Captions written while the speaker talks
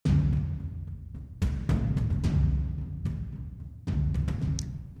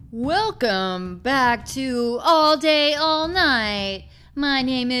Welcome back to All Day, All Night. My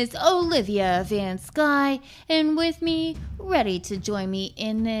name is Olivia Van Sky, and with me, ready to join me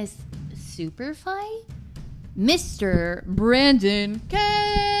in this super fight, Mr. Brandon K.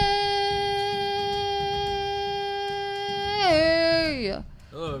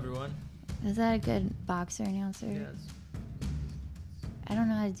 Hello, everyone. Is that a good boxer announcer? Yes. I don't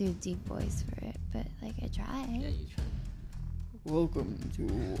know how to do a deep voice for it, but I tried. Yeah, you try. Welcome to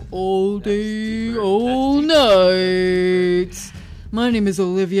All Day, All Night. My name is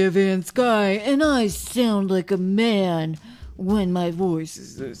Olivia Van Sky, and I sound like a man when my voice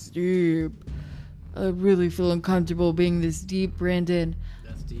is this deep. I really feel uncomfortable being this deep, Brandon.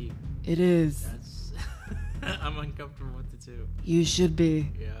 That's deep. It is. That's. I'm uncomfortable with it too. You should be.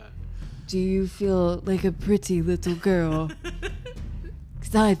 Yeah. Do you feel like a pretty little girl?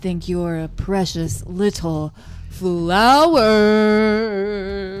 Because I think you're a precious little flower.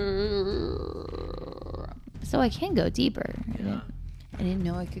 So I can go deeper. Yeah. I didn't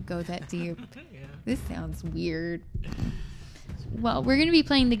know I could go that deep. Yeah. This sounds weird. Well, we're going to be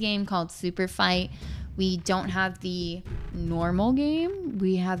playing the game called Super Fight. We don't have the normal game.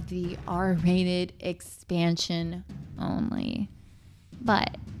 We have the R-rated expansion only.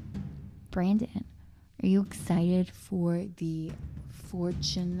 But, Brandon, are you excited for the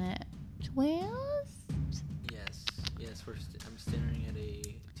Fortunate Twist? Yes. I'm staring at a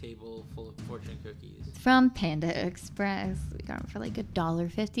table full of fortune cookies. From Panda Express. We got them for like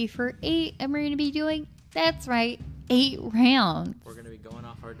 $1.50 for 8. And we're going to be doing, that's right, 8 rounds. We're gonna be going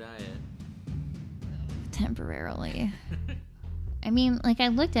off our diet. Temporarily. I mean, like, I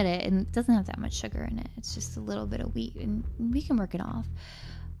looked at it and it doesn't have that much sugar in it. It's just a little bit of wheat and we can work it off.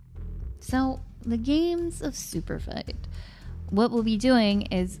 So, the games of Super Fight. What we'll be doing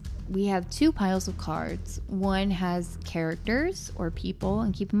is we have 2 piles of cards. One has characters or people,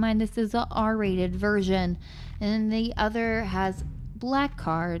 and keep in mind this is a R-rated version. And then the other has black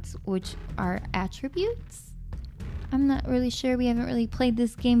cards, which are attributes. I'm not really sure. We haven't really played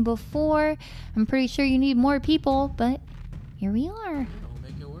this game before. I'm pretty sure you need more people, but here we are. We'll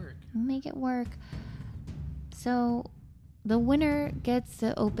make it work. We'll make it work. So the winner gets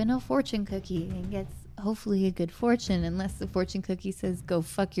to open a fortune cookie and gets hopefully a good fortune, unless the fortune cookie says go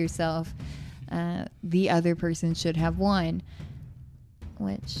fuck yourself. The other person should have won,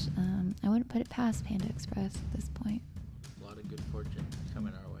 which I wouldn't put it past Panda Express at this point. A lot of good fortune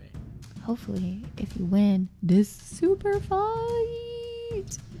coming our way. Hopefully, if you win this super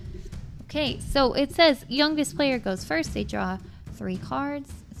fight. Okay, so it says youngest player goes first. They draw 3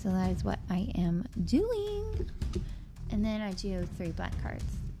 cards, so that is what I am doing. And then I do 3 black cards.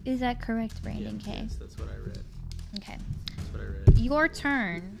 Is that correct, Brandon K? Yes, that's what I read. Okay. That's what I read. Your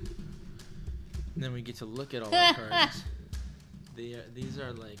turn. And then we get to look at all our cards. These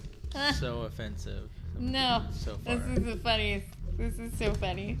are like so offensive. No, So far. this is the funniest. This is so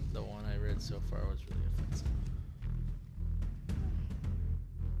funny. The one I read so far was really offensive.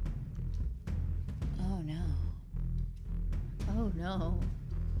 Oh no. Oh no.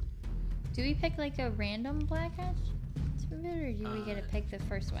 Do we pick like a random black attribute, or do we get to pick the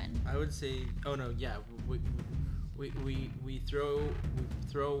first one? I would say. Oh no, yeah. We throw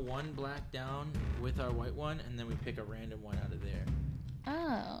one black down with our white one, and then we pick a random one out of there.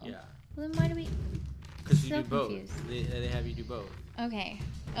 Oh. Yeah. Well, then why do we? Because you So do both. confused. They have you do both. Okay.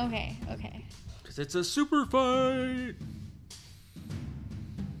 Because it's a super fight.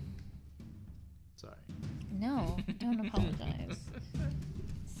 Sorry. No, don't apologize.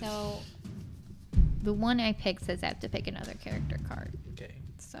 So, the one I picked says I have to pick another character card. Okay.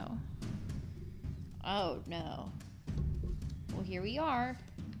 So, oh no. Well, here we are.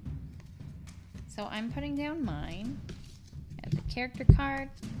 So I'm putting down mine. I have the character card,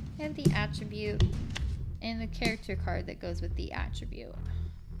 I have the attribute, and the character card that goes with the attribute.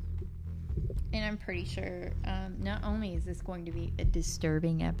 And I'm pretty sure not only is this going to be a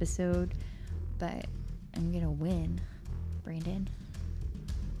disturbing episode, but I'm going to win, Brandon.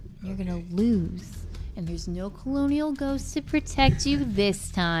 You're going to lose. And there's no colonial ghost to protect you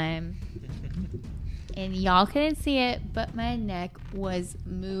this time. And y'all couldn't see it, but my neck was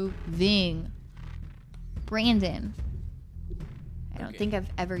moving. Brandon. I don't think I've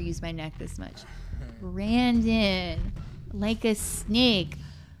ever used my neck this much. Brandon. Like a snake.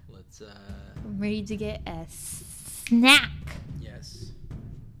 Let's I'm ready to get a snack. Yes.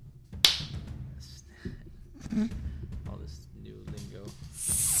 All this new lingo.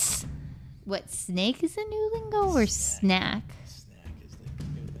 What, snake is a new lingo or snack? Snack is the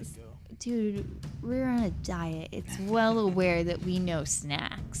new lingo. Dude, we're on a diet. It's well aware that we know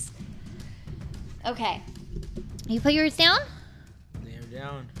snacks. Okay. You put yours down? They're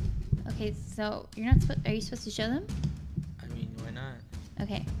down. Okay, so you're not supposed. Are you supposed to show them? I mean, why not?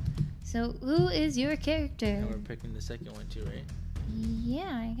 Okay. So who is your character? And we're picking the second one too, right? Yeah,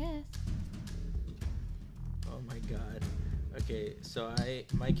 I guess. Oh my god. Okay, so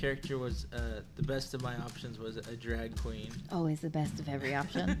my character was the best of my options was a drag queen. Always the best of every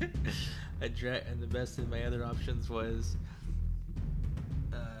option. And the best of my other options was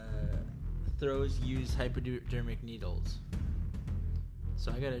use hypodermic needles.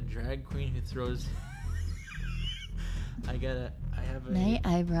 So I got a drag queen who throws. My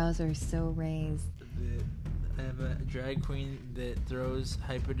eyebrows are so raised. I have a drag queen that throws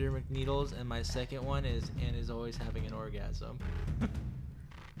hypodermic needles, and my second one is always having an orgasm.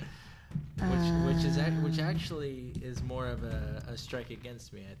 which actually is more of a strike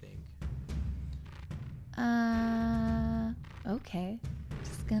against me, I think. Okay.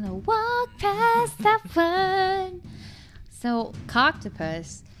 Just gonna walk past that one. So,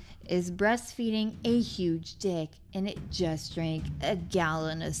 Coctopus is breastfeeding a huge dick, and it just drank a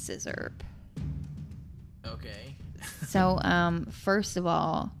gallon of scissor. Okay. So, first of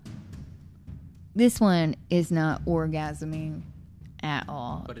all, this one is not orgasming at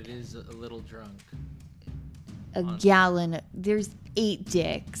all. But it is a little drunk. A gallon. There's 8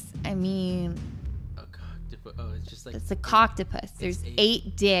 dicks. I mean... it's just like... It's a coctopus. There's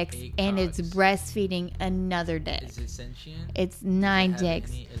 8 dicks, and it's breastfeeding another dick. Is it sentient? It's 9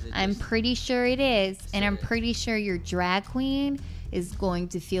 dicks. I'm pretty sure it is. And I'm pretty sure your drag queen is going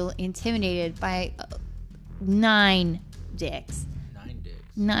to feel intimidated by 9 dicks. 9 dicks.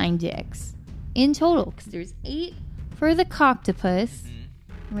 9 dicks. In total. Because there's 8 for the coctopus.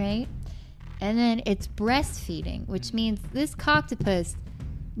 Mm-hmm. Right? And then it's breastfeeding, which means this coctopus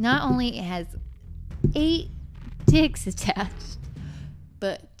not only has 8 dicks attached,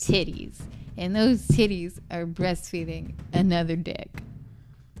 but titties. And those titties are breastfeeding another dick.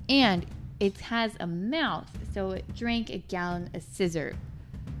 And it has a mouth, so it drank a gallon of scissor.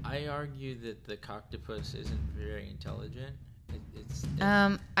 I argue that the coctopus isn't very intelligent.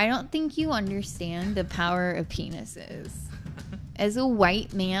 I don't think you understand the power of penises. As a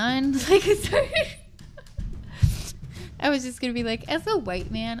white man, I was just going to be like, as a white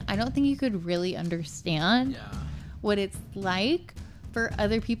man, I don't think you could really understand what it's like for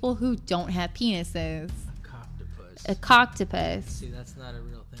other people who don't have penises. A coctopus. See, that's not a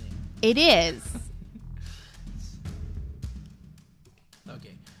real thing. It is.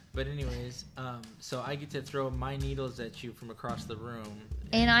 Okay. But anyways, so I get to throw my needles at you from across the room.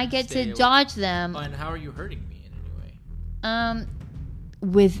 And I get to dodge them. Oh, and how are you hurting me in any way?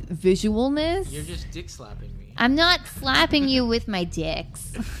 With visualness. You're just dick slapping me. I'm not slapping you with my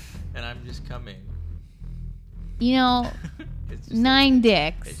dicks. And I'm just coming. You know, 9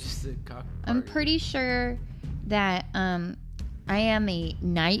 dicks. It's just a cock party. I'm pretty sure that I am a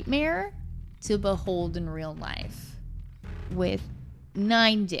nightmare to behold in real life with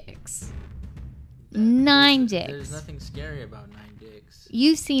 9 dicks. 9 dicks. There's nothing scary about 9 dicks.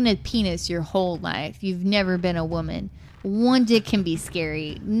 You've seen a penis your whole life. You've never been a woman. 1 dick can be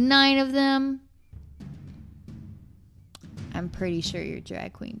scary. 9 of them, I'm pretty sure your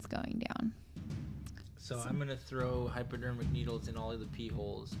drag queen's going down. So I'm going to throw hypodermic needles in all of the pee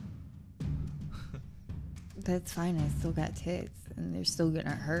holes. That's fine. I still got tits, and they're still gonna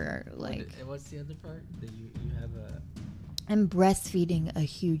hurt. Like, what's the other part? That you have a... I'm breastfeeding a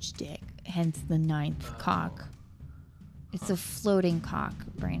huge dick, hence the 9th cock. It's a floating cock,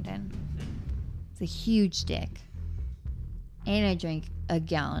 Brandon. It's a huge dick. And I drank a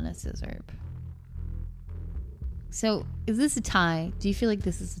gallon of scissor. So, is this a tie? Do you feel like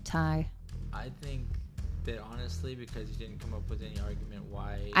this is a tie? I think that honestly, because you didn't come up with any argument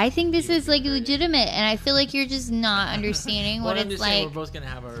why... I think this is like legitimate, and I feel like you're just not understanding what it's like. We're both going to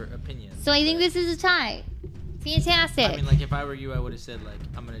have our opinions. So I think this is a tie. Fantastic. I mean, like, if I were you, I would have said, like,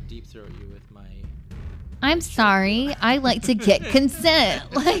 I'm going to deep throat you with my... I'm sorry. I like to get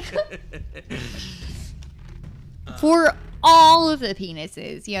consent. Like, for all of the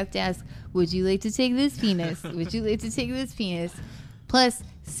penises, you have to ask, would you like to take this penis? Would you like to take this penis? Plus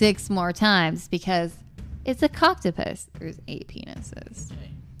 6 more times, because it's a coctopus. There's 8 penises.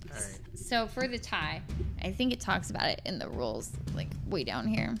 Okay. All right. So for the tie, I think it talks about it in the rules, like way down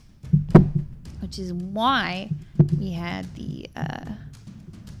here, which is why we had the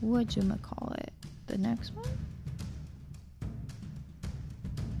whatchamacallit, the next one.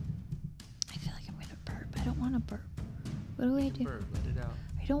 I feel like I'm gonna burp. I don't want to burp. What do I do? Burp, let it out.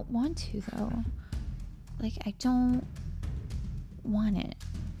 I don't want to though. Like, I don't want it.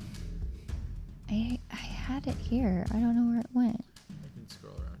 I had it here. I don't know where it went. I can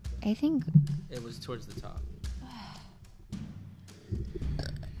scroll around. I think it was towards the top.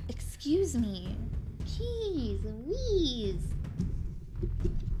 Excuse me. Jeez Louise.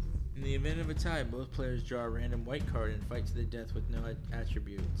 In the event of a tie, both players draw a random white card and fight to the death with no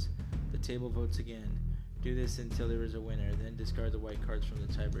attributes. The table votes again. Do this until there is a winner, then discard the white cards from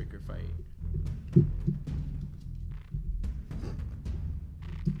the tiebreaker fight.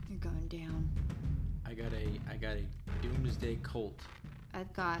 You're going down. I got a Doomsday Colt.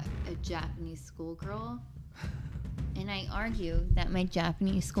 I've got a Japanese schoolgirl. And I argue that my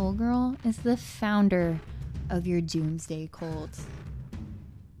Japanese schoolgirl is the founder of your Doomsday Cult.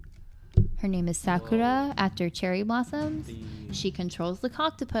 Her name is Sakura, Whoa. after cherry blossoms. The- She controls the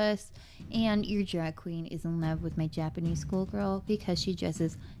octopus. And your drag queen is in love with my Japanese schoolgirl because she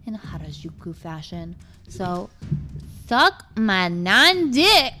dresses in Harajuku fashion. So, suck my 9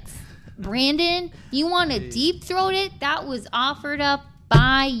 dicks. Brandon, you want to deep throat it? That was offered up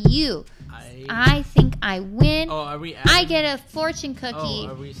by you. I think I win. Oh, are we? I get a fortune cookie. Oh,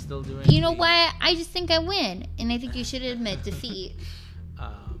 are we still doing? You know what? I just think I win. And I think you should admit defeat.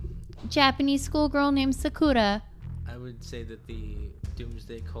 Japanese schoolgirl named Sakura. I would say that the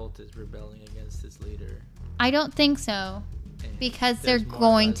Doomsday Cult is rebelling against its leader. I don't think so. And Because they're there's more of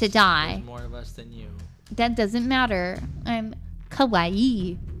going us- to die. There's more of us than you. That doesn't matter. I'm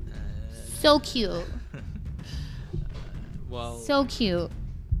kawaii. So cute. Well. So cute.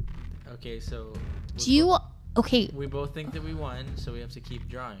 Okay, so. Do you... Okay. We both think that we won, so we have to keep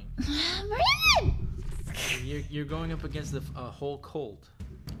drawing. You're going up against a whole cult.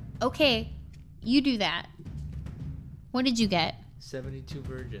 Okay. You do that. What did you get? 72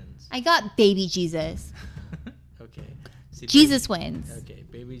 virgins. I got baby Jesus. Okay. See, Jesus wins. Okay,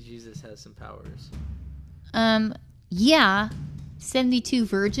 baby Jesus has some powers. Yeah. 72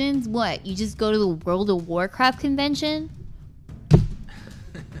 virgins? What? You just go to the World of Warcraft convention?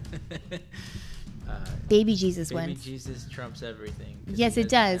 Baby Jesus Baby wins. Jesus trumps everything. 'Cause Yes, he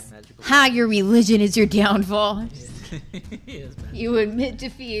it has does. magical Ha, powers. your religion is your downfall. He has magical You admit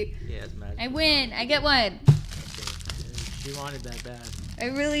defeat. He has magical I win. powers. I get one. Okay. She wanted that bad. I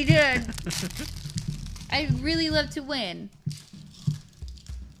really did. I really love to win.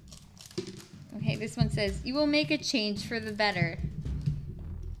 Okay, this one says, you will make a change for the better.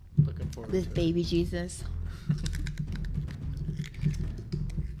 Looking forward With to baby Jesus.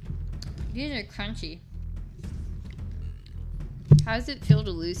 These are crunchy. How does it feel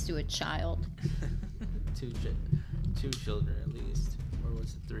to lose to a child? it. Two children at least. Or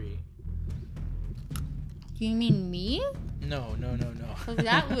was it 3? Do you mean me? No. Well,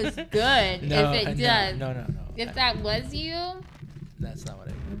 that was good. No, if it no, does. No. If that was you, That's not what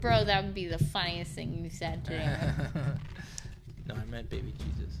I meant. bro, that would be the funniest thing you said today. No, I meant baby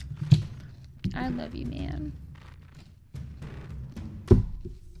Jesus. I love you, man.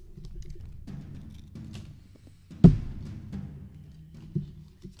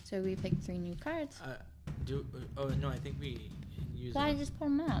 So we picked 3 new cards. Oh no, I think we use. So I just put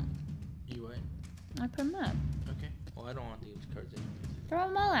them out. You what? I put them up. Okay. Well, I don't want these cards anymore. Throw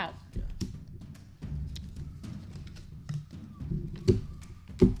them all out. Yeah.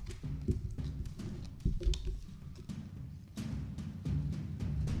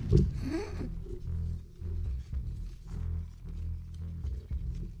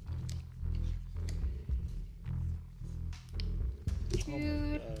 Oh my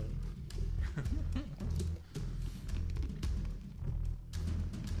Dude. God.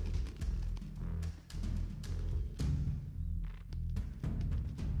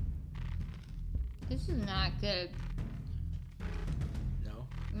 This is not good. No,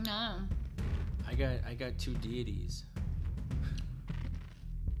 No. I got 2 deities.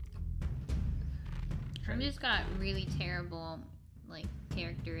 I've just got really terrible, like,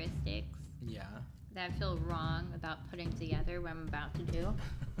 characteristics Yeah. that I feel wrong about putting together what I'm about to do.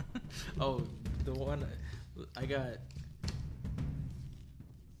 Oh, the one I got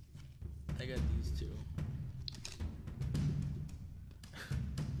these 2.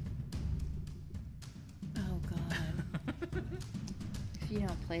 Oh God! If you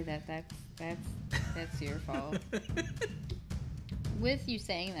don't play that, that's your fault. With you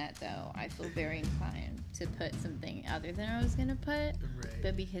saying that, though, I feel very inclined to put something other than I was gonna put. Right.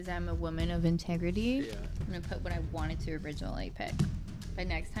 But because I'm a woman of integrity, Yeah. I'm gonna put what I wanted to originally pick. But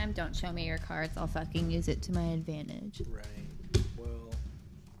next time, don't show me your cards. I'll fucking use it to my advantage. Right. Well,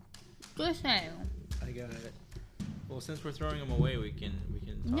 Listen. I got it. Well, since we're throwing them away, we can.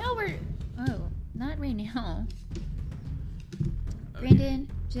 Talk No, about we're. it. Oh, not right now. Okay. Brandon,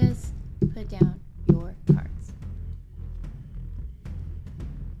 just put down your cards.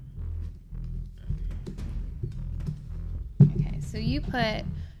 Okay, so you put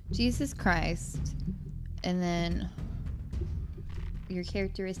Jesus Christ, and then your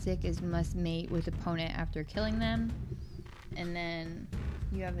characteristic is must mate with opponent after killing them. And then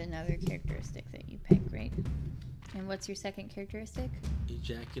you have another characteristic that you pick, right? And what's your second characteristic?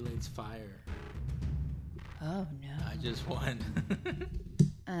 Ejaculates fire. Oh, no. I just won.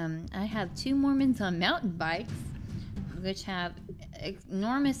 I have 2 Mormons on mountain bikes, which have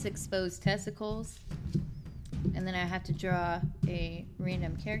enormous exposed testicles. And then I have to draw a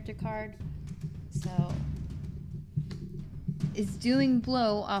random character card. So, is doing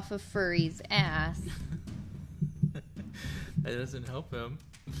blow off of Furry's ass. That doesn't help him.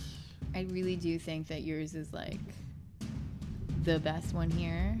 I really do think that yours is like the best one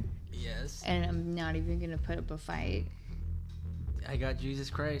here. Yes. And I'm not even going to put up a fight. I got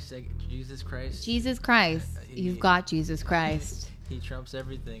Jesus Christ. Jesus Christ. Jesus Christ. You've got Jesus Christ. He trumps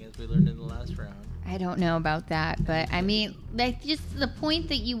everything, as we learned in the last round. I don't know about that, but I mean, like, just the point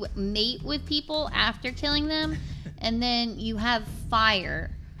that you mate with people after killing them, and then you have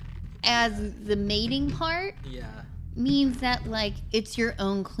fire as the mating part, Yeah. means that, like, it's your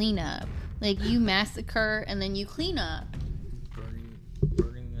own cleanup. Like, you massacre and then you clean up.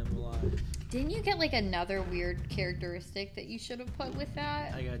 Burning them alive. Didn't you get, like, another weird characteristic that you should have put with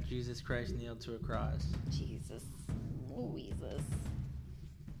that? I got Jesus Christ nailed to a cross. Jesus. Louises.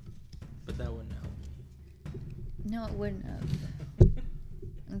 But that wouldn't help me. No, it wouldn't have.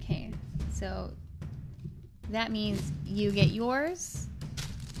 Okay, so that means you get yours.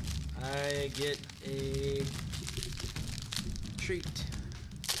 I get a treat.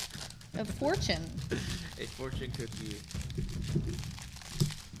 A fortune. A fortune cookie.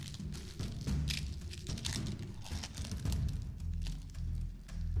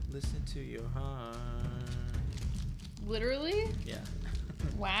 Listen to your heart. Literally? Yeah.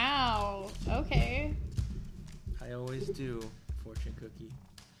 Wow. Okay. I always do. Fortune cookie.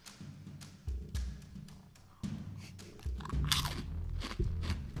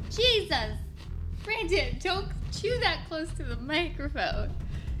 Jesus! Brandon, don't chew that close to the microphone.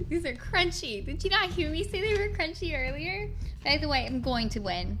 These are crunchy. Did you not hear me say they were crunchy earlier? By the way, I'm going to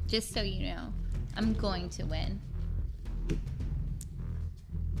win, just so you know. I'm going to win.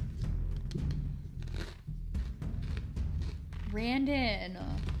 Brandon,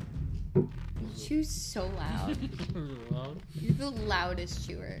 you chew so loud. Well, You're the loudest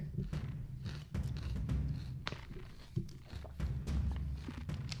chewer.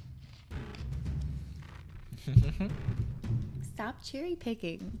 Stop cherry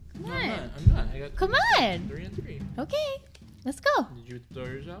picking. Come no, on. I'm not. I got Come on. 3 and 3. Okay, let's go. Did you throw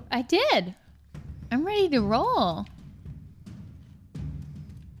yours out? I did. I'm ready to roll.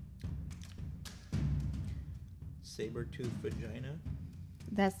 Saber-tooth vagina.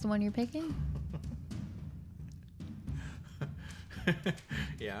 That's the one you're picking?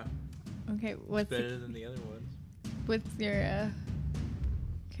 Yeah. Okay, Better than the other ones. what's your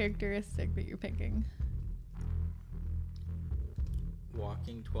characteristic that you're picking?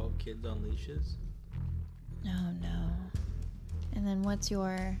 Walking 12 kids on leashes. Oh no. And then what's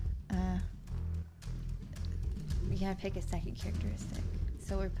your you gotta pick a second characteristic.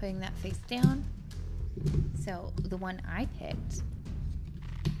 So we're putting that face down. So the one I picked,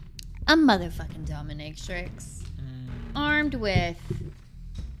 a motherfucking dominatrix, armed with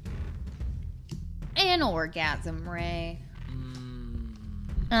an orgasm ray.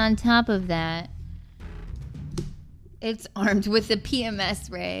 On top of that, it's armed with a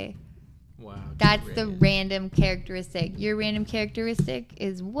PMS ray. Wow. That's great. the random characteristic. Your random characteristic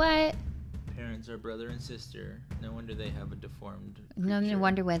is what? Parents are brother and sister. No wonder they have a deformed No creature.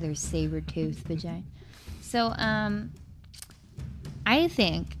 wonder why there's saber-tooth vagina. So, I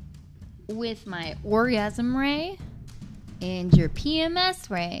think with my orgasm ray and your PMS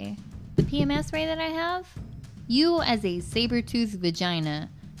ray, the PMS ray that I have, you as a saber-tooth vagina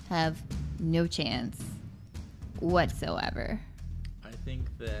have no chance whatsoever. I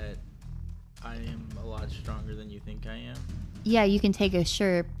think that I am a lot stronger than you think I am. Yeah, you can take a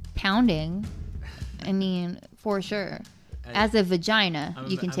sure pounding. I mean, for sure. As a vagina,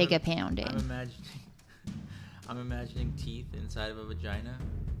 you can take a pounding. I'm imagining teeth inside of a vagina.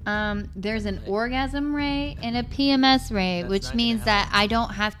 There's an orgasm ray and a PMS ray, That's which not means gonna that help. I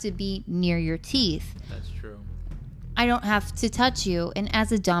don't have to be near your teeth. That's true. I don't have to touch you. And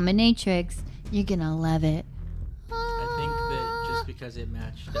as a dominatrix, you're gonna love it. I think that just because it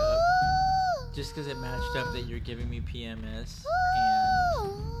matched up, that you're giving me PMS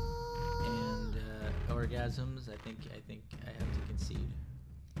and orgasms, I think I have to concede.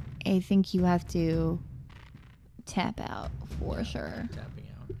 I think you have to tap out for sure. Tapping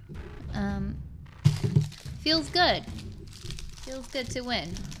out. Feels good. Feels good to win.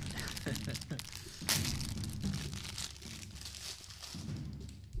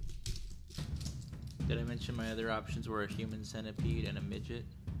 Did I mention my other options were a human centipede and a midget?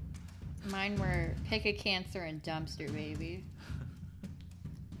 Mine were pick a cancer and dumpster baby.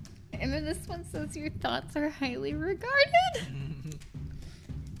 And then this one says your thoughts are highly regarded.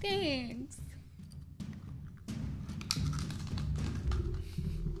 Thanks.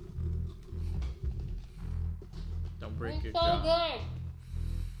 Don't break It's your so jaw.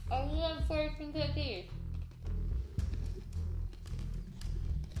 good. I love fortune cookies.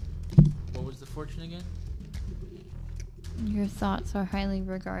 What was the fortune again? Your thoughts are highly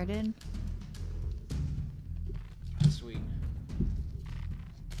regarded. Sweet.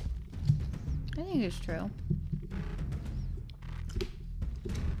 I think it's true.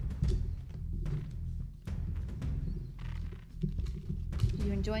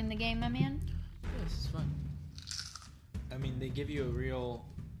 You enjoying the game, my man? Yes, it's fun. I mean, they give you a real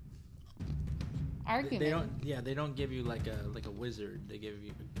Argument. They don't. Yeah, they don't give you like a wizard. They give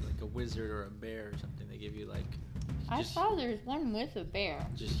you like a wizard or a bear or something. They give you like. I saw there's one with a bear.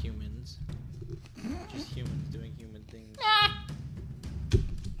 Just humans. Just humans doing human things.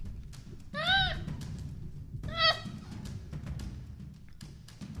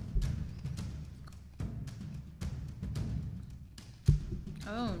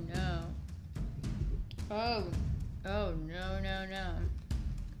 Oh no. Oh no.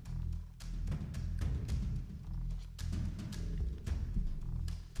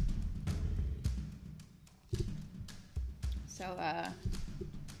 So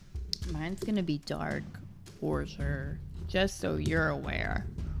mine's gonna be dark for sure. Just so you're aware.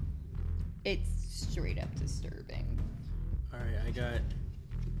 It's straight up disturbing. Alright, I got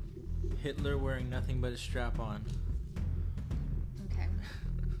Hitler wearing nothing but a strap on. Okay.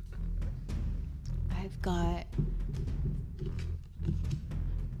 I've got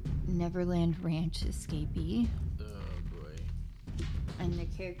Neverland Ranch escapee. Oh boy. And the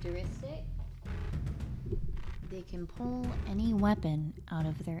characteristic, they can pull any weapon out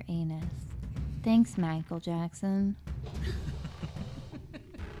of their anus. Thanks, Michael Jackson.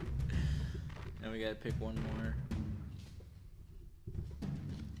 Now we gotta pick one more.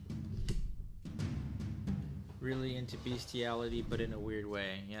 Really into bestiality, but in a weird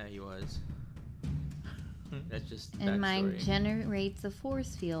way. Yeah, he was. That's just And mine backstory. generates a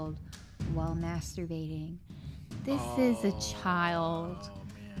force field while masturbating. This is a child. Oh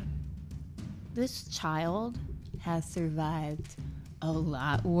man. This child has survived a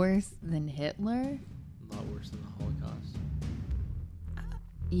lot worse than Hitler. A lot worse than the Holocaust.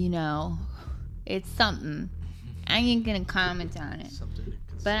 You know, it's something. I ain't gonna comment on it. Something to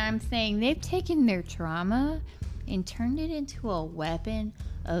consider. But I'm saying they've taken their trauma and turned it into a weapon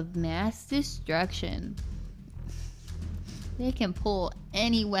of mass destruction. They can pull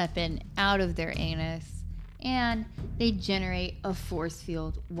any weapon out of their anus, and they generate a force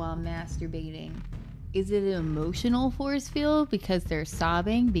field while masturbating. Is it an emotional force field because they're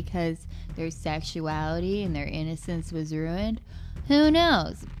sobbing because their sexuality and their innocence was ruined? Who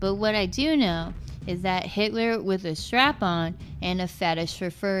knows? But what I do know is that Hitler with a strap on and a fetish for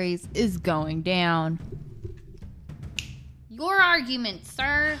furries is going down. Your argument,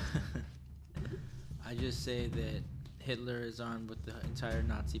 sir. I just say that Hitler is armed with the entire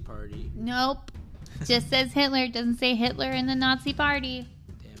Nazi party. Nope. Just says Hitler. Doesn't say Hitler in the Nazi party.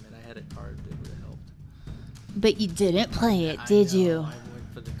 Damn it, I had a card that would have helped. But you didn't play it, I did know, you? I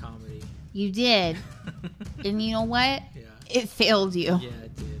went for the comedy. You did. And you know what? Yeah. It failed you. Yeah,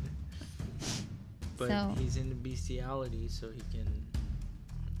 it did. But So- he's into bestiality, so he can.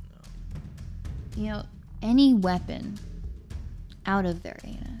 You know, any weapon out of their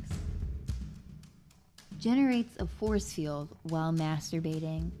anus generates a force field while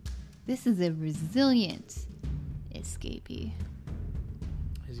masturbating. This is a resilient escapee.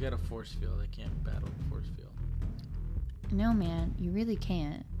 He's got a force field. I can't battle the force field. No, man, you really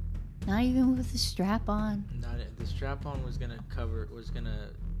can't. Not even with a strap on. The strap-on was gonna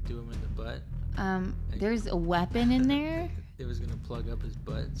do him in the butt. There's a weapon in there. It was gonna plug up his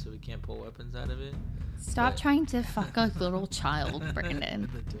butt, so he can't pull weapons out of it. Stop But- trying to fuck a little child, Brandon.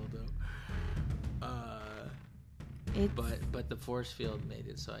 The dildo. It's, But the force field made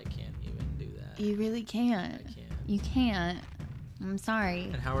it so I can't even do that. you really can't. I can't. You can't. I'm sorry.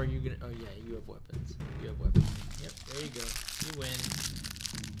 And how are you gonna? Oh yeah, you have weapons. You have weapons. Yep, there you go. You win.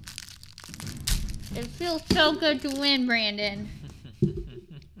 It feels so good to win, Brandon.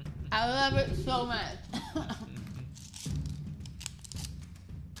 I love it so much.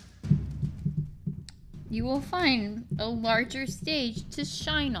 You will find a larger stage to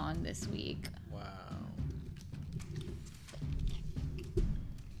shine on this week. Wow.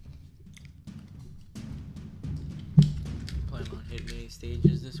 Plan on hitting any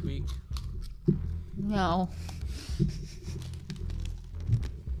stages this week? No.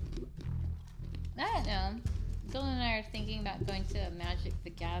 I don't know. Dylan and I are thinking about going to a Magic the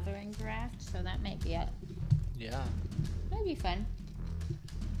Gathering draft, so that might be it. Yeah. That'd be fun.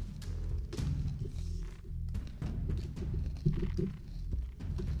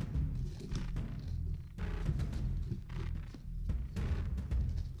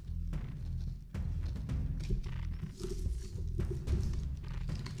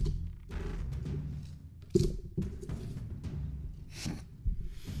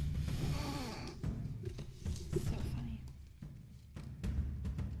 So funny.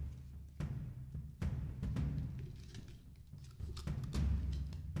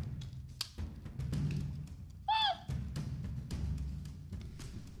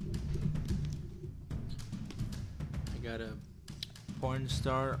 I got a porn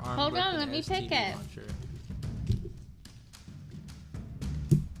star armed Hold with on, an let me pick STD it. launcher.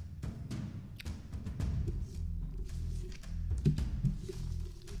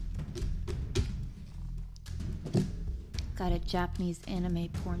 Got a Japanese anime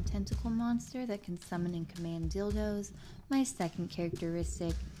porn tentacle monster that can summon and command dildos. My second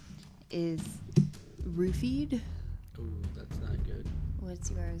characteristic is roofied. Ooh, that's not good. What's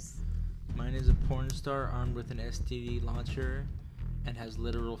yours? Mine is a porn star armed with an STD launcher and has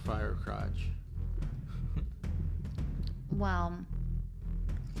literal fire crotch. Well,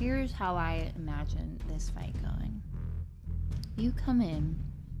 here's how I imagine this fight going. You come in,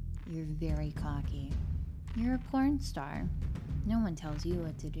 you're very cocky. You're a porn star. No one tells you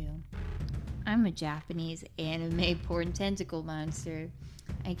what to do. I'm a Japanese anime porn tentacle monster.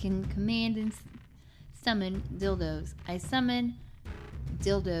 I can command and summon dildos. I summon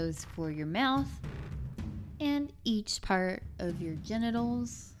dildos for your mouth and each part of your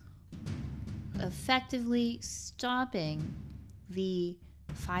genitals, effectively stopping the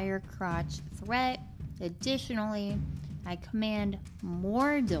fire crotch threat. Additionally, I command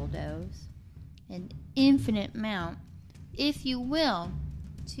more dildos, an infinite amount, if you will,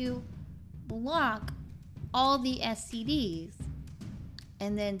 to block all the STDs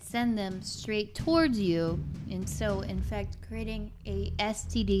and then send them straight towards you, and so in fact creating a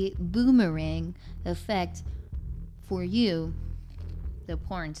STD boomerang effect for you, the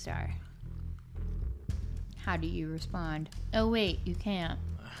porn star. How do you respond? Oh wait, you can't.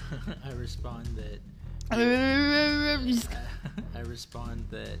 I respond that I respond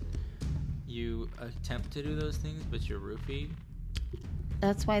that you attempt to do those things, but you're roofied.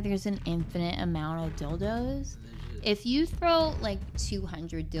 That's why there's an infinite amount of dildos. If you throw like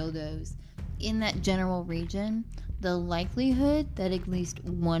 200 dildos in that general region, the likelihood that at least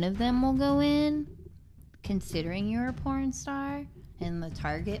one of them will go in, considering you're a porn star, and the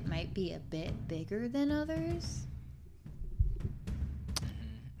target might be a bit bigger than others.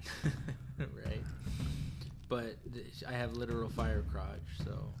 Right. But I have literal fire crotch,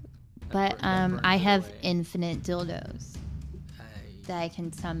 so. But that burns I it have away. infinite dildos that I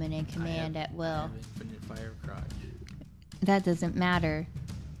can summon and command at I will. have infinite fire crotch. That doesn't matter.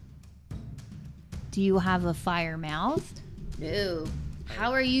 Do you have a fire mouth? No.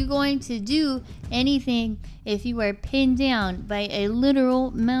 How are you going to do anything if you are pinned down by a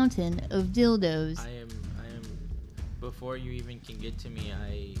literal mountain of dildos? I am. Before you even can get to me,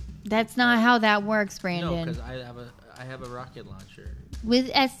 That's not how that works, No, Brandon. because I have a rocket launcher.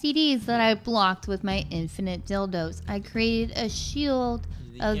 With STDs that I blocked with my infinite dildos, I created a shield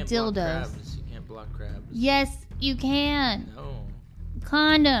You of can't block dildos. crabs. You can't block crabs. Yes, you can. No.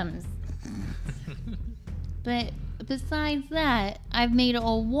 Condoms. But besides that, I've made a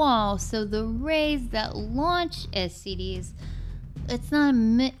wall so the rays that launch STDs, it's not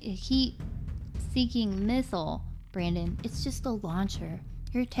a heat-seeking missile, Brandon. It's just a launcher.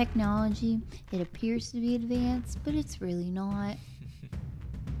 Your technology, it appears to be advanced, but it's really not.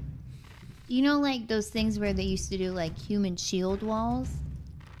 You know, like those things where they used to do like human shield walls?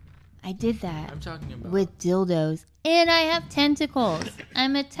 I did that I'm talking about. with dildos. And I have tentacles.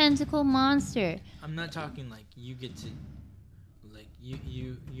 I'm a tentacle monster. I'm not talking like you get to, like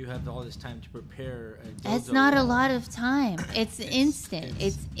you have all this time to prepare a dildo It's not a wall. lot of time. It's instant.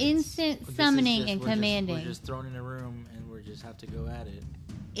 It's instant This is summoning just- and we're just- commanding. we're just thrown in a room and we just have to go at it.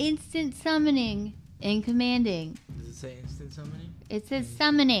 Instant summoning and commanding. Does it say instant summoning? It says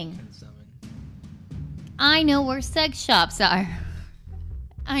summoning. Can summon. I know where sex shops are.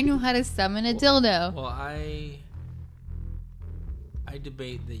 I know how to summon a dildo. Well, I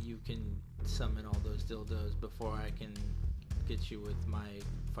debate that you can summon all those dildos before I can get you with my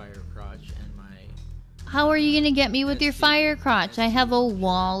fire crotch and my. How are you gonna get me with your STD fire crotch? I have a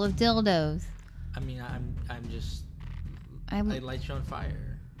wall of dildos. I mean, I'm just. I'm- I light you on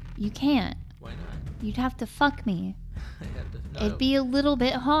fire. You can't. Why not? You'd have to fuck me. I have to, no, It'd be a little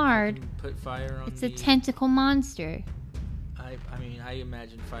bit I hard. can put fire on It's the... a tentacle monster. I mean, I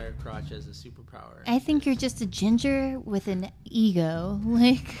imagine Fire Crotch as a superpower. I think you're just a ginger with an ego.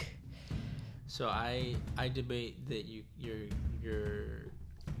 Like... So I debate that your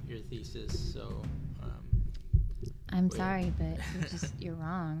thesis. So I'm wait. sorry, but you're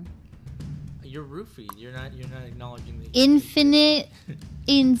wrong. You're roofied. You're not acknowledging that. Infinite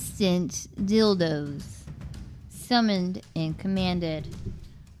instant dildos summoned and commanded.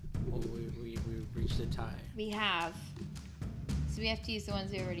 Well, we reached a tie. We have. So we have to use the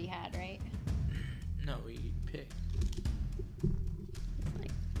ones we already had, right? No, we picked.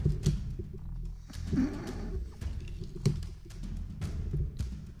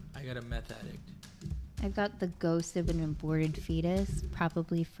 I got a meth addict. I've got the ghost of an aborted fetus,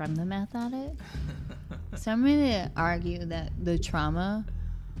 probably from the meth addict. So I'm going to argue that the trauma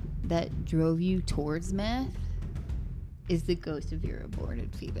that drove you towards meth is the ghost of your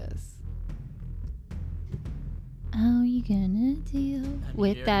aborted fetus. How you gonna deal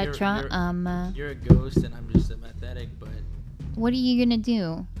with that trauma? You're a ghost and I'm just a meth addict, but... What are you gonna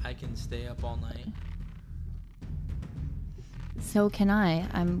do? I can stay up all night. So can I.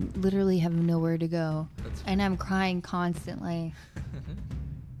 I'm literally have nowhere to go. That's and I'm crying constantly.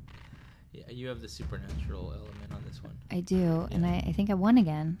 Yeah, you have the supernatural element on this one. I do, and I think I won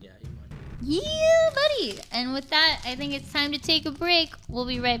again. Yeah, you won. Yeah, buddy! And with that, I think it's time to take a break. We'll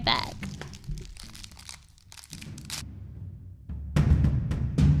be right back.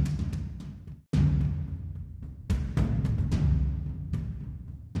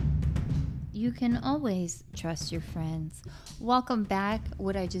 You can always trust your friends. Welcome back.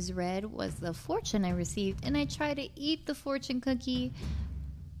 What I just read was the fortune I received, and I tried to eat the fortune cookie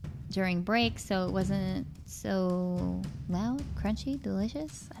during break, so it wasn't so loud, crunchy,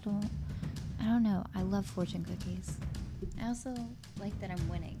 delicious. I don't know. I love fortune cookies. I also like that I'm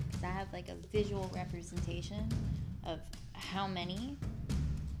winning because I have like a visual representation of how many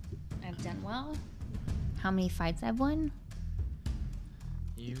I've done well, how many fights I've won.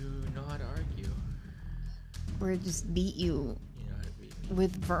 You know how to argue. Or just beat you You know how to beat me.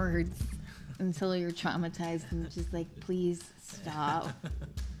 with words until you're traumatized and just like, please stop.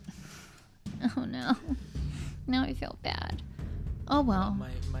 Oh no. Now I feel bad. Oh well.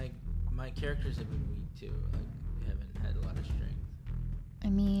 My characters have been weak too. Like they haven't had a lot of strength. I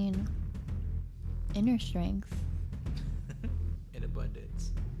mean, inner strength. In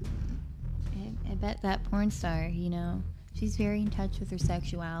abundance. I bet that porn star, you know, she's very in touch with her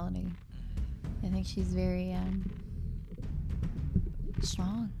sexuality. I think she's very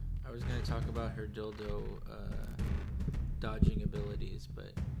strong. I was gonna talk about her dildo dodging abilities,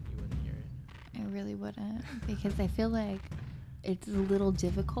 but you wouldn't hear it. I really wouldn't, because I feel like it's a little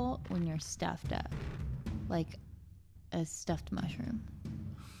difficult when you're stuffed up, like a stuffed mushroom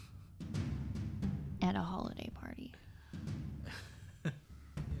at a holiday party.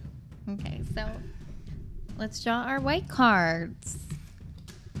 Okay, so let's draw our white cards.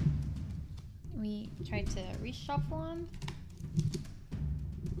 We tried to reshuffle them.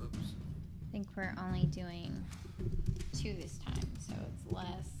 Whoops. I think we're only doing 2 this time, so it's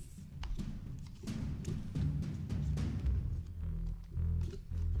less.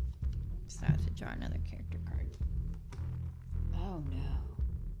 So I have to draw another character card. Oh no.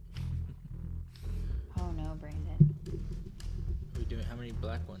 Oh no, Brandon. Are we doing? How many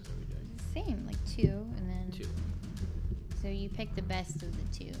black ones are we doing? Same, like 2, and then 2. so you pick the best of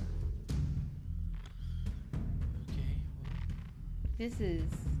the 2. Okay. This is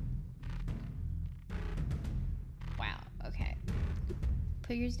wow. Okay,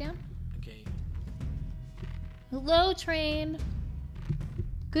 put yours down. Okay. Hello, train.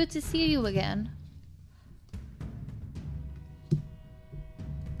 Good to see you again.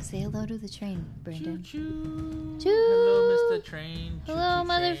 Say hello to the train, Brandon. Choo choo. Choo. Hello, Mr. Train. Choo Hello, choo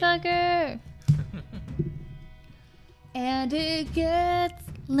motherfucker. train. And it gets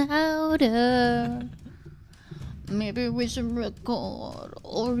louder. Maybe we should record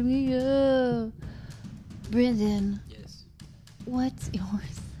audio. Brandon, Yes. what's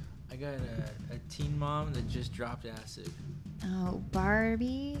yours? I got a teen mom that just dropped acid. Oh,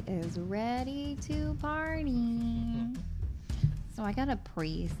 Barbie is ready to party. So I got a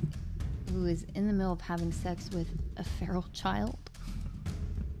priest who is in the middle of having sex with a feral child.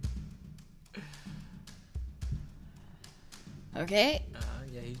 Okay.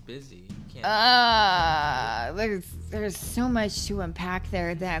 Yeah, he's busy. He can't. There's so much to unpack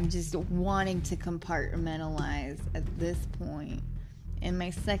there that I'm just wanting to compartmentalize at this point. And my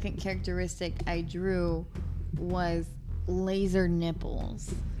second characteristic I drew was laser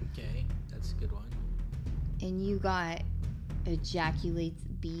nipples. Okay, that's a good one. And you got ejaculates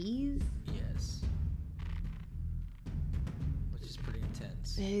bees. Yes. Which is pretty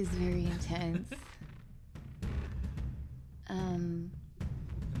intense. That is very intense. And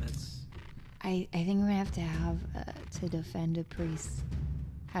that's... I think I'm gonna have to defend a priest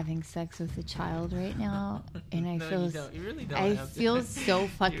having sex with a child right now, and I No, feel you really don't I have to. feel so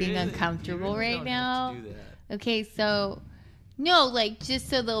fucking You really uncomfortable right don't now. have to do that. Okay, so no, like just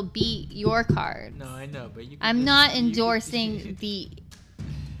so they'll beat your cards. No, I know, but you. Can I'm just- not you can- endorsing the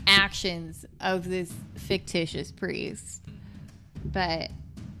actions of this fictitious priest, but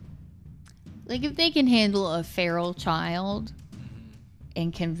like if they can handle a feral child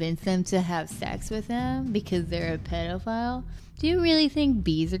and convince them to have sex with them because they're a pedophile, do you really think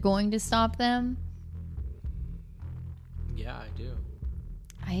bees are going to stop them? Yeah, I do.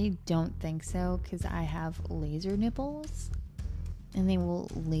 I don't think so, because I have laser nipples and they will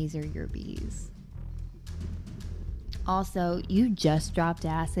laser your bees. Also, you just dropped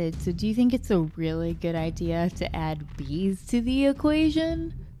acid, so do you think it's a really good idea to add bees to the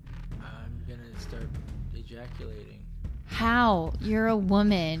equation? I'm gonna start ejaculating. How? You're a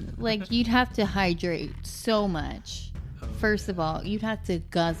woman. Like, you'd have to hydrate so much. Oh, First yeah. of all, you'd have to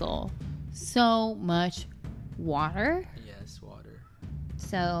guzzle so much water. Yes, water.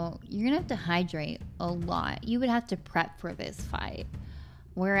 So you're gonna have to hydrate a lot. You would have to prep for this fight.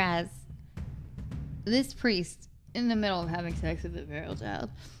 Whereas this priest, in the middle of having sex with a feral child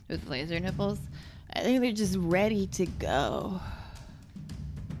with laser nipples, I think they're just ready to go.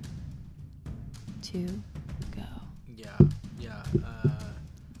 To go. Yeah.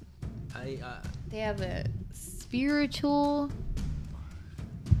 They have a spiritual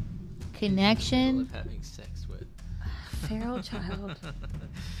Middle connection. of having sex with. Feral child.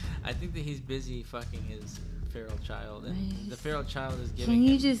 I think that he's busy fucking his feral child, and the feral child is giving. Can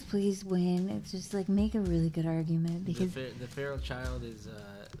you him, just please win? It's just like make a really good argument because, the feral child is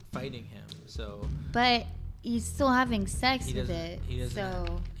fighting him, so but he's still having sex he with doesn't. it. He doesn't.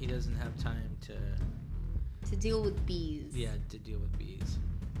 So He doesn't have time to deal with bees. to deal with bees.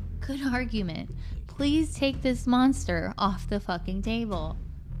 Good argument. Please take this monster off the fucking table.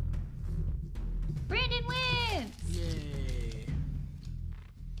 Brandon wins. Yay!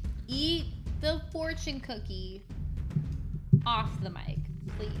 Eat the fortune cookie off the mic,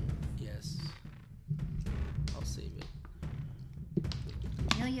 please. Yes. I'll save it.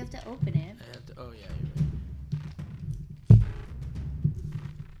 No, you have to open it. I have to. Oh yeah, you're right.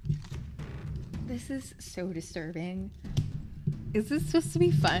 This is so disturbing. Is this supposed to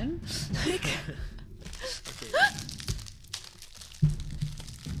be fun? Like, Okay.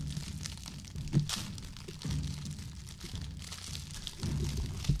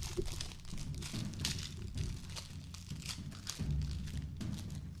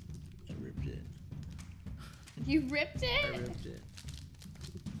 I ripped it. you ripped I it? ripped it.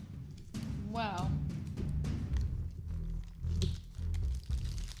 Wow.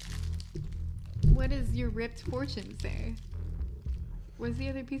 What does your ripped fortune say? Where's the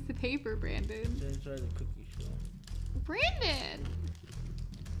other piece of paper, Brandon? Try the cookie show. Brandon!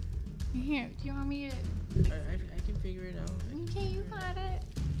 Here, do you want me to... I can figure it out. Okay, you got it.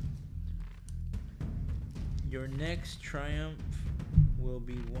 Your next triumph will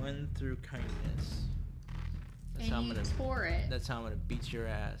be won through kindness. That's how I'm And you gonna. tore it. That's how I'm gonna beat your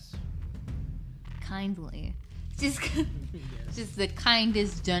ass. Kindly. Just, Yes. just the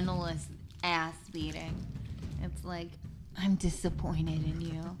kindest, gentlest ass beating. It's like, I'm disappointed in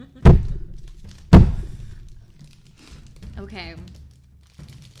you. Okay.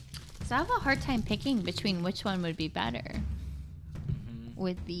 So I have a hard time picking between which one would be better Mhm.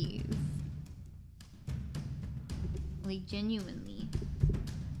 with these. Like, genuinely.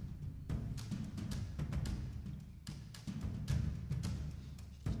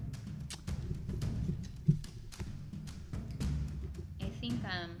 I think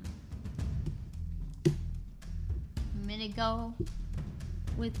I'm gonna go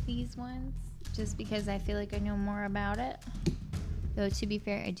with these ones just because I feel like I know more about it. Though to be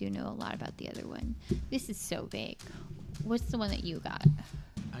fair, I do know a lot about the other one. This is so big. What's the one that you got?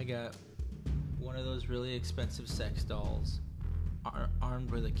 I got one of those really expensive sex dolls, armed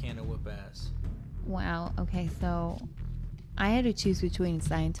with a can of whoop ass. Wow. Okay, so I had to choose between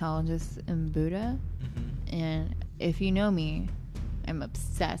Scientologists and Buddha. Mm-hmm. And if you know me, I'm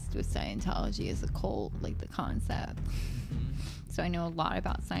obsessed with Scientology as a cult, like the concept. So I know a lot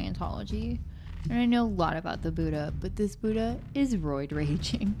about Scientology. And I know a lot about the Buddha, but this Buddha is roid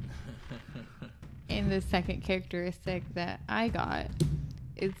raging. And the second characteristic that I got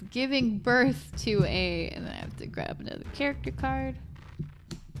is giving birth to a, and then I have to grab another character card.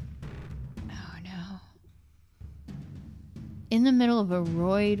 In the middle of a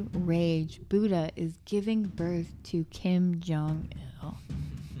roid rage, Buddha is giving birth to Kim Jong-il.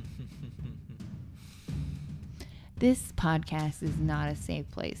 This podcast is not a safe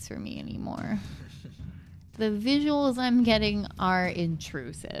place for me anymore. The visuals I'm getting are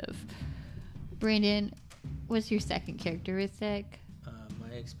intrusive. Brandon, what's your second characteristic?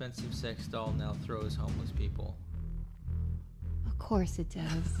 My expensive sex doll now throws homeless people. Of course it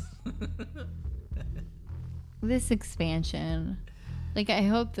does. This expansion, like, I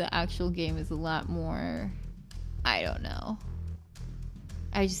hope the actual game is a lot more, I don't know.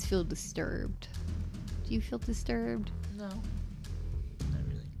 I just feel disturbed. Do you feel disturbed? No. Not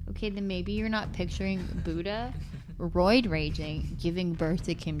really. Okay, then maybe you're not picturing Buddha roid raging, giving birth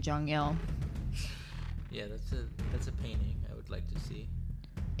to Kim Jong-il. Yeah, that's a painting I would like to see.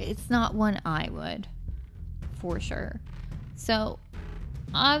 It's not one I would, for sure. So,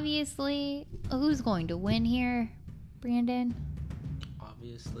 obviously, who's going to win here, Brandon?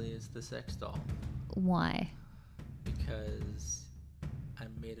 Obviously, it's the sex doll. Why? Because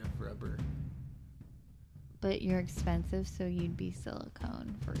I'm made of rubber. But you're expensive, so you'd be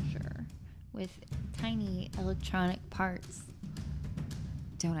silicone for sure, with tiny electronic parts.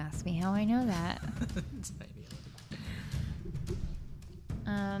 Don't ask me how I know that.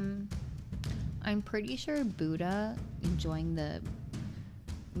 I'm pretty sure Buddha enjoying the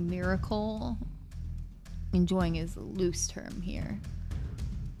miracle, enjoying is a loose term here,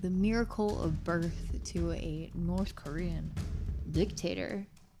 the miracle of birth to a North Korean dictator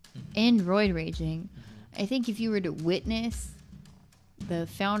and roid raging. I think if you were to witness the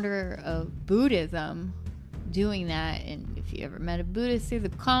founder of Buddhism doing that, and if you ever met a Buddhist, they're the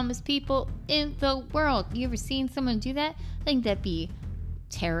calmest people in the world. You ever seen someone do that? I think that'd be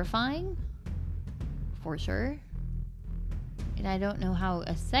terrifying, for sure. And I don't know how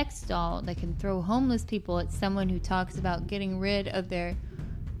a sex doll that can throw homeless people at someone who talks about getting rid of their,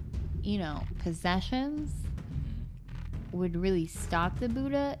 possessions would really stop the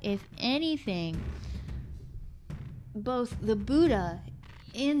Buddha. If anything, both the Buddha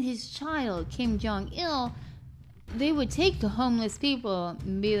and his child, Kim Jong-il, they would take the homeless people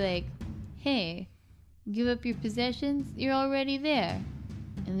and be like, hey, give up your possessions, you're already there.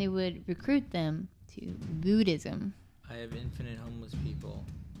 And they would recruit them to Buddhism. I have infinite homeless people.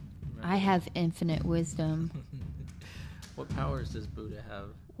 Remember? I have infinite wisdom. What powers does Buddha have?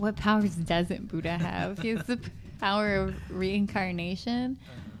 What powers doesn't Buddha have? He has the power of reincarnation.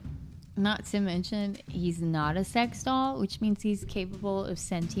 Not to mention, he's not a sex doll, which means he's capable of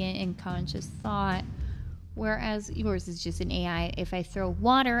sentient and conscious thought. Whereas yours is just an AI. If I throw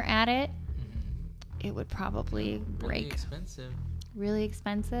water at it, it would probably break. Really expensive. Really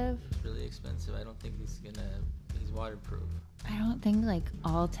expensive? It's really expensive. I don't think he's waterproof. I don't think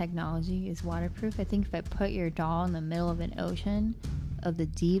all technology is waterproof. I think if I put your doll in the middle of an ocean of the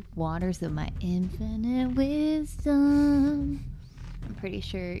deep waters of my infinite wisdom, I'm pretty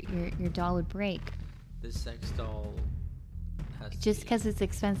sure your doll would break. This sex doll has just because it's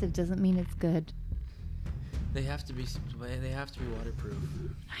expensive doesn't mean it's good. They have to be waterproof.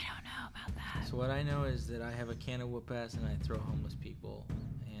 I don't know about that. So what I know is that I have a can of whoop ass and I throw homeless people.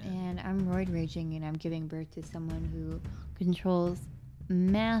 And I'm roid raging and I'm giving birth to someone who controls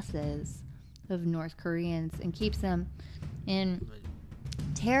masses of North Koreans and keeps them in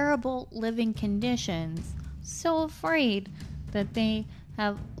terrible living conditions, so afraid that they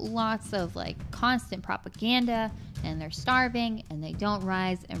have lots of constant propaganda and they're starving and they don't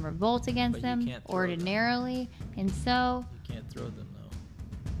rise and revolt against them ordinarily. And so you can't throw them though,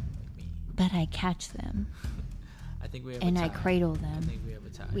 like me. But I catch them. I think we have and a tie. I cradle them. I think we have a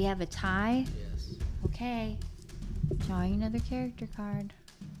tie. We have a tie? Yes. Okay. Drawing another character card.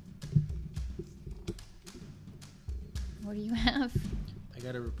 What do you have? I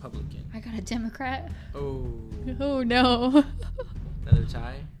got a Republican. I got a Democrat. Oh. Oh no. Another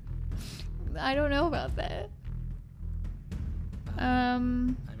tie? I don't know about that. I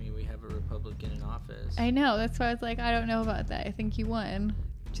mean, we have a Republican in office. I know. That's why I was like, I don't know about that. I think you won.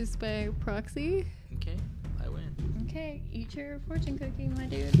 Just by proxy. Okay. I win. Okay. Eat your fortune cookie, my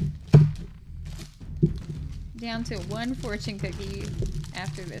dude. Down to one fortune cookie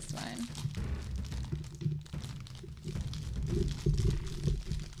after this one.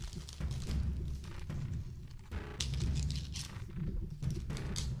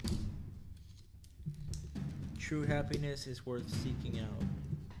 True happiness is worth seeking out.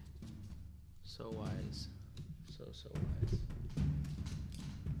 So wise. So wise.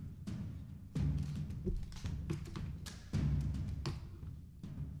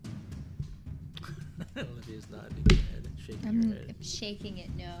 Olivia's nodding her head, shaking her head. I'm shaking it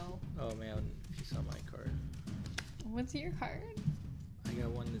no. Oh man, she saw my card. What's your card? I got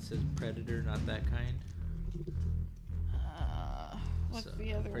one that says Predator, not that kind. What's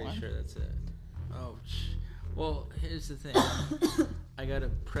the other I'm one? pretty sure that's it. Oh, well, here's the thing. I got a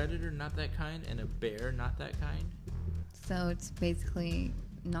Predator, not that kind, and a Bear, not that kind. So it's basically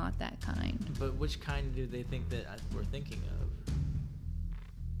not that kind. But which kind do they think that we're thinking of?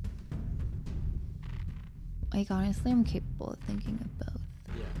 Like, honestly, I'm capable of thinking of both.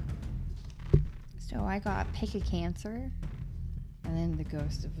 Yeah. So I got Pick a Cancer, and then the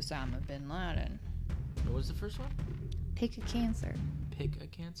Ghost of Osama bin Laden. What was the first one? Pick a Cancer. Pick a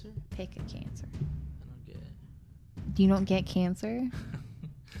Cancer? Pick a Cancer. I don't get it. You don't get cancer?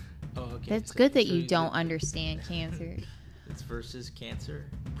 Oh, okay. That's good that you don't understand cancer. It's versus cancer?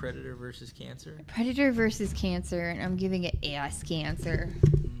 Predator versus cancer? Predator versus cancer, and I'm giving it ass cancer.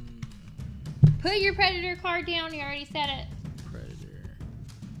 Put your Predator card down. You already said it. Predator.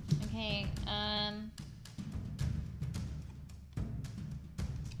 Okay,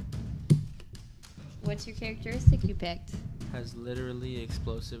 what's your characteristic you picked? Has literally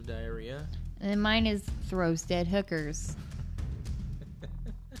explosive diarrhea. And then mine is throws dead hookers.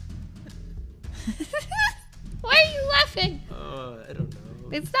 Why are you laughing? I don't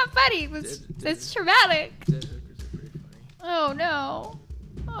know. It's not funny. It's traumatic. Dead hookers are pretty funny. Oh no.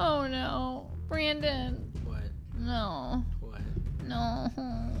 Oh no. Brandon. What? No. What? No.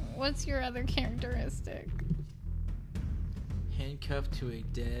 What's your other characteristic? Handcuffed to a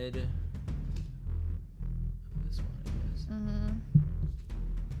dead... This one, I guess. Mm-hmm.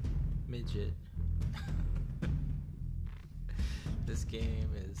 Midget. This game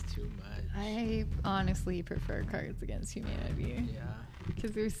is too much. I honestly prefer Cards Against Humanity. Yeah.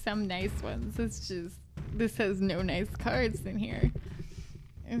 Because there's some nice ones. It's just, this has no nice cards in here.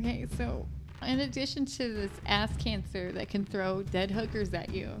 Okay, so in addition to this ass cancer that can throw dead hookers at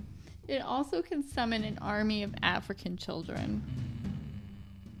you, it also can summon an army of African children.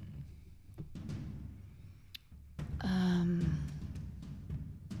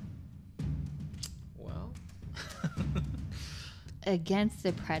 Well. Against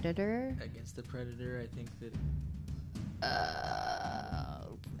the Predator? Against the Predator, I think that...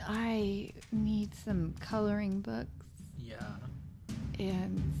 I need some coloring books. Yeah.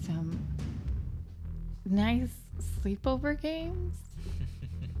 And some nice sleepover games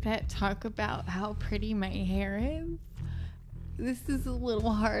that talk about how pretty my hair is. This is a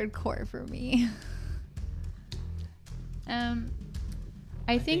little hardcore for me.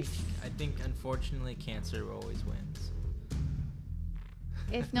 I think unfortunately cancer always wins.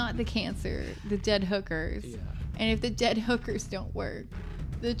 if not the cancer, the dead hookers. Yeah. And if the dead hookers don't work,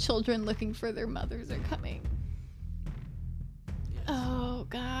 the children looking for their mothers are coming. Yes. Oh,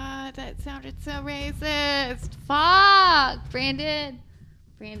 God, that sounded so racist. Fuck! Brandon,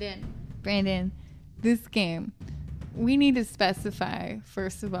 this game, we need to specify,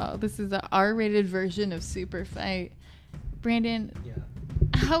 first of all, this is an R-rated version of Super Fight. Brandon, Yeah.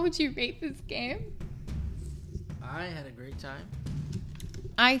 how would you rate this game? I had a great time.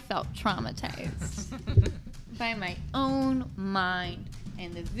 I felt traumatized by my own mind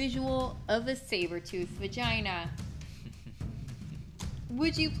and the visual of a saber-toothed vagina.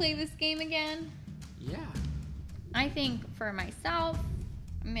 Would you play this game again? Yeah. I think for myself,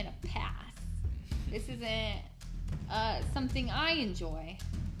 I'm gonna pass. This isn't something I enjoy.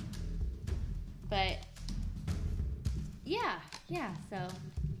 But yeah, so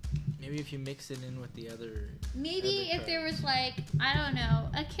Maybe if you mix it in with the other... maybe other if there cards. was like, I don't know,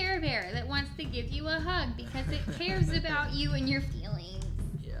 a Care Bear that wants to give you a hug because it cares about you and your feelings.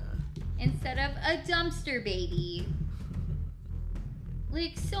 Yeah. Instead of a dumpster baby.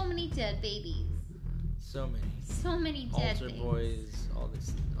 Like so many dead babies. So many. So many dead Altar babies. boys, all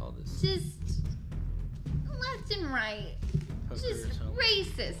this. Just left and right. Hookers, Just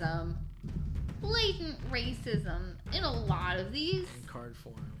racism. Blatant racism in a lot of these. in card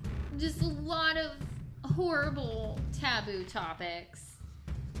form. Just a lot of horrible taboo topics.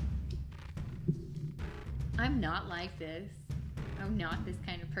 I'm not like this. I'm not this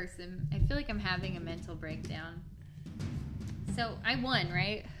kind of person. I feel like I'm having a mental breakdown. So I won,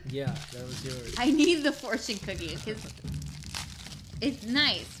 right? Yeah, that was yours. I need the fortune cookie because it's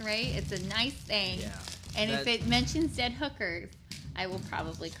nice, right? It's a nice thing. Yeah. And if That- it mentions dead hookers, I will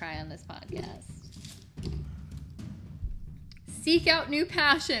probably cry on this podcast. Seek out new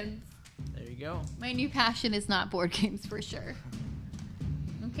passions. There you go. My new passion is not board games for sure.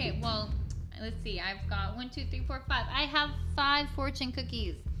 Okay, well, let's see. I've got 1, 2, 3, 4, 5. I have 5 fortune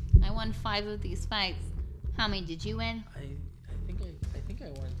cookies. I won 5 of these fights. How many did you win? I think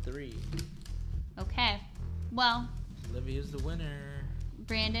I won 3. Okay. Well, Olivia's the winner.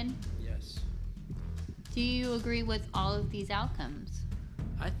 Brandon, Yes. Do you agree with all of these outcomes?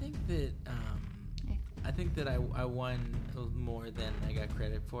 I think that I won more than I got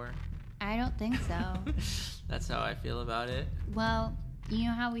credit for. I don't think so. That's how I feel about it. Well, you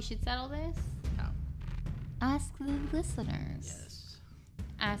know how we should settle this? How? Ask the listeners. Yes.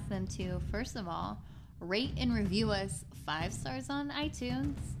 Ask them to, first of all, rate and review us 5 stars on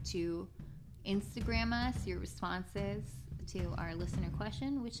iTunes, to Instagram us your responses to our listener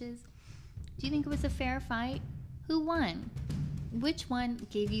question, which is, do you think it was a fair fight? Who won? Which one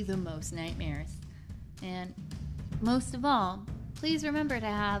gave you the most nightmares? And most of all, please remember to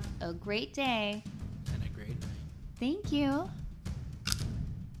have a great day. And a great night. Thank you.